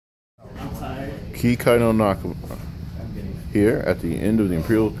Kikai no Naka. Here at the end of the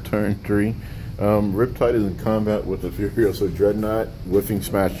Imperial turn 3. Riptide is in combat with the Imperial, so Dreadnought whiffing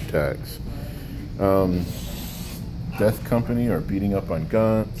smash attacks. Death Company are beating up on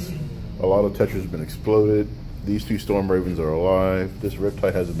Gaunt's. A lot of Tetras have been exploded. These two Storm Ravens are alive. This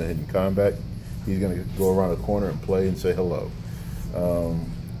Riptide hasn't been hit in combat. He's going to go around a corner and play and say hello.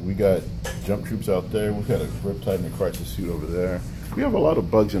 We got jump troops out there. We've got a Riptide in a crisis suit over there. We have a lot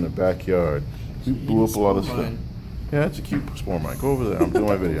of bugs in the backyard. We blew up a lot of stuff. Yeah, it's a cute spawn mine. Go over there. I'm doing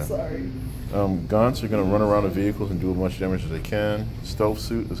my video. Sorry. Gaunts are going to run around the vehicles and do as much damage as they can. Stealth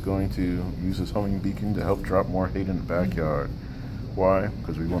Suit is going to use his homing beacon to help drop more hate in the backyard. Why?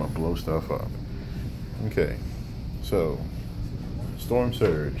 Because we want to blow stuff up. Okay, so Storm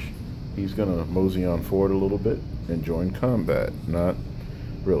Surge. He's going to mosey on forward a little bit and join combat. Not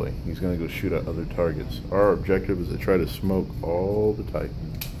really. He's going to go shoot at other targets. Our objective is to try to smoke all the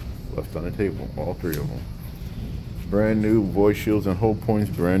Titans left on the table, all three of them. Brand new void shields and hold points,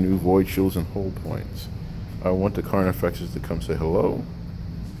 brand new void shields and hold points. I want the Carnifexes to come say hello.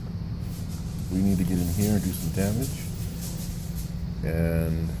 We need to get in here and do some damage.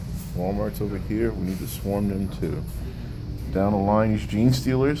 And Walmart's over here, we need to swarm them too. Down the line, these Gene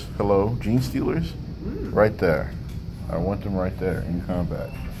Stealers. Hello, Gene Stealers? Right there. I want them right there in combat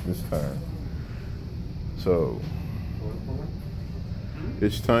this turn. So,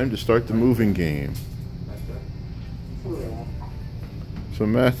 it's time to start the moving game. So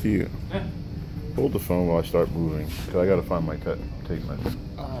Matthew, hold the phone while I start moving, because I got to find my tape measure.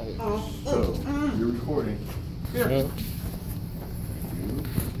 So, you're recording. Yeah.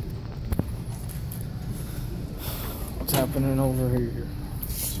 What's happening over here?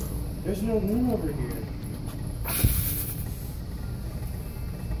 So, There's no moon over here.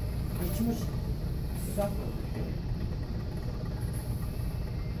 There's too much stuff over here.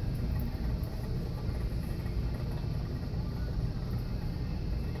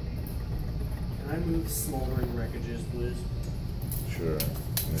 Can I move smoldering wreckages, please? sure.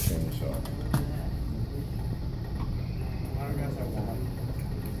 Anything so. I guess I won't.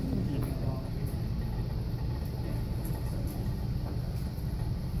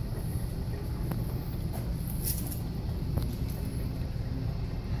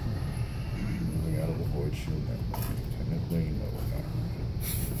 Moving out of the void shield. Technically, no, we're not.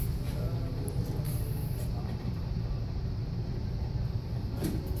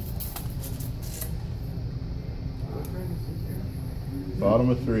 Bottom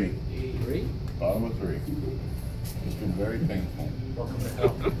of 3. 3? Bottom of 3. It's been very painful. Welcome to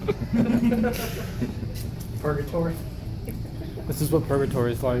hell. Purgatory? This is what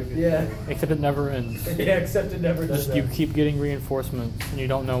purgatory is like. Yeah. Except it never ends. Yeah, except it never does Just, you keep getting reinforcements, and you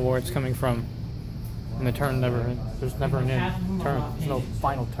don't know where it's coming from. And the turn never ends. There's never an end turn. There's no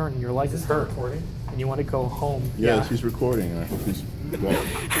final turn. Your life is hurt, and you want to go home. Yes, he's recording. I hope he's got it.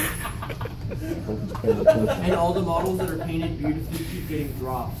 I hope he's paying attention. And all the models that are painted beautifully keep getting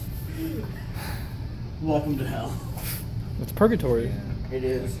dropped. Welcome to hell. It's purgatory. Yeah. It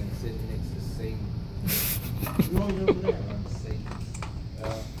is. I can sit next to Satan. You want to go over there? Satan.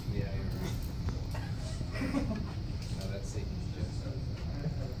 Yeah, you're right. No, that's Satan's just.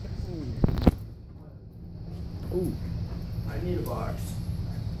 Ooh. I need a box.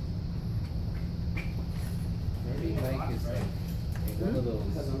 Maybe Mike is like one of those.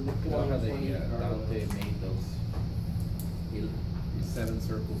 You know how they Dante made those 7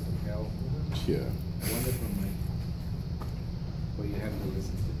 circles of hell? Yeah. I wonder if I'm like, well, you have to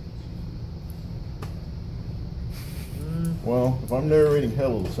listen to it. Well, if I'm narrating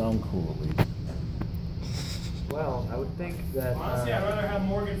hell, it'll sound cool at least. Well, I would think that. Honestly, I'd rather have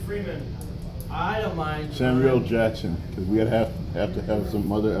Morgan Freeman. I don't mind. Samuel Jackson, because we have to have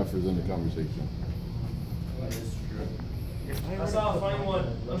some other efforts in the conversation. That is true. I saw a funny one.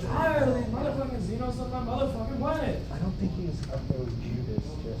 I'm tired of these motherfucking Xenos on my motherfucking planet. I don't think he's up there with Judas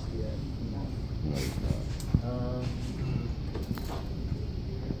just yet. No, he's not.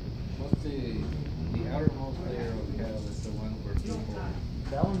 What's the outermost layer of hell is the one where people.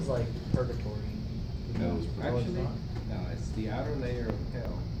 That one's like purgatory. No, it's actually, not. no, it's the outer layer of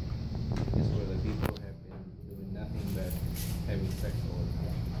hell. Is where the people have been doing nothing but having sex all the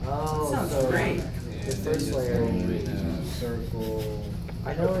time. Oh, That sounds so great. The And they first just layer. go in a circle. I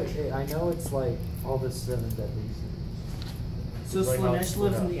know it. I know it's like all the 7 deadly sins. So Like how Slanesh it's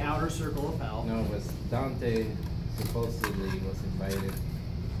split lives in up. the outer circle of hell. No, but Dante supposedly was invited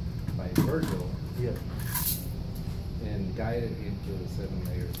by Virgil Yeah. and guided into the 7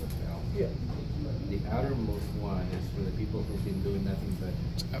 layers of hell. Yeah. The outermost one is for the people who've been doing nothing but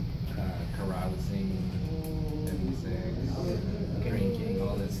carousing, having sex, drinking,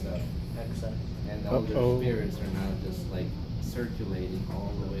 all that stuff. Excess. all their Uh-oh. spirits are now just like circulating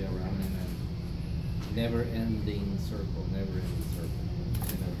all the way around in a never-ending circle, never-ending circle.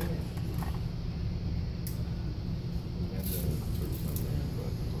 You know, we have the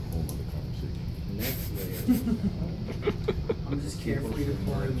Whole other conversation. next layer. I'm just carefully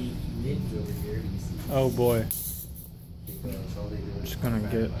deploying the ninja over here. Oh boy. Because all they do is Just gonna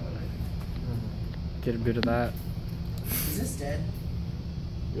get a bit of that. Is this dead?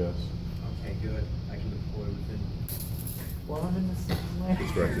 Yes. Okay, good. I can deploy within. Well, I'm in the same layer.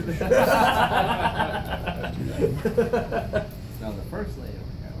 Now the first layer of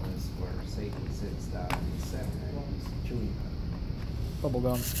hell is where Satan sits down in the center and he's chewing on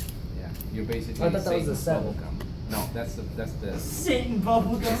Bubblegum. it. Yeah, you're basically I thought that was the Satan's seven. bubblegum. No, that's the Satan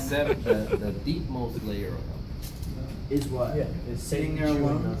bubblegum the deepmost layer of hell. is what? Yeah, it's Sitting Satan there chewing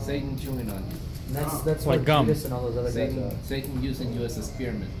alone. on- Satan chewing on you. And that's Like what gum. Judas and all those other guys Satan, are. Satan using you as a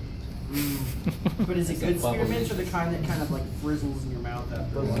spearmint. But is it It's a good bubble spearmint or the dish. kind that kind of like frizzles in your mouth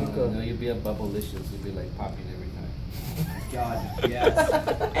after a Bazooka. while? No, you'll be a bubblicious. You'll be like popping every time. God, yes.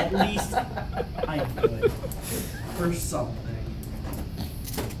 At least I'm good for something.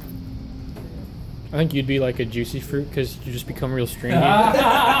 I think you'd be like a juicy fruit because you just become real stringy.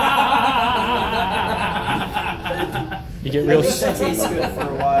 You get real. That tastes good for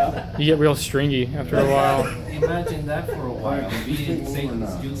a while. You get real stringy after a while. Imagine that for a while. Being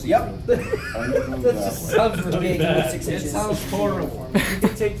Satan's juicy Yep. fruit. That just sounds really Big, bad. 6 It inches. sounds horrible. You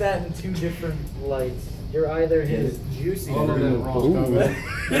can take that in two different lights. You're either his juicy All of fruit them wrong.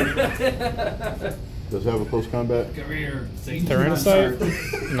 Does it have a close combat? Come here, Satan. Tyrannocyte?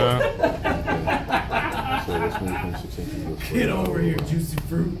 No. So let's move from 6 inches. Get over here, juicy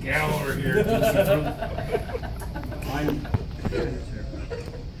fruit. Get over here, juicy fruit.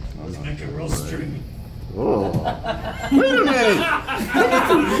 Let's make it real stringy. Oh. Wait a minute!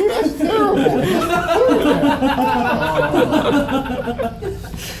 That's terrible.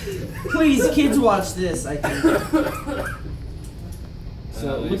 Please, kids, watch this. I think.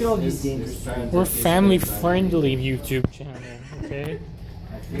 So look at all these games. We're family friendly YouTube channel, okay?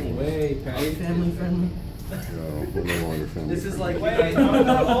 Way past Family friendly. No, we're no longer family. This is like. Wait, I'm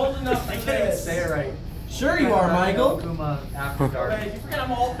not old enough. I can't even say it right. Sure you are, Michael. After dark. Wait, you forget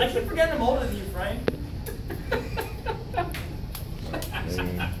I'm old. I keep forgetting I'm older than you, Frank.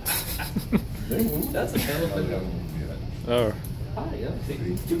 That's a hell of a gun. Oh. Hi, I'm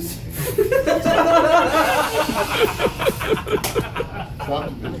Satan. Stop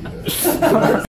the video.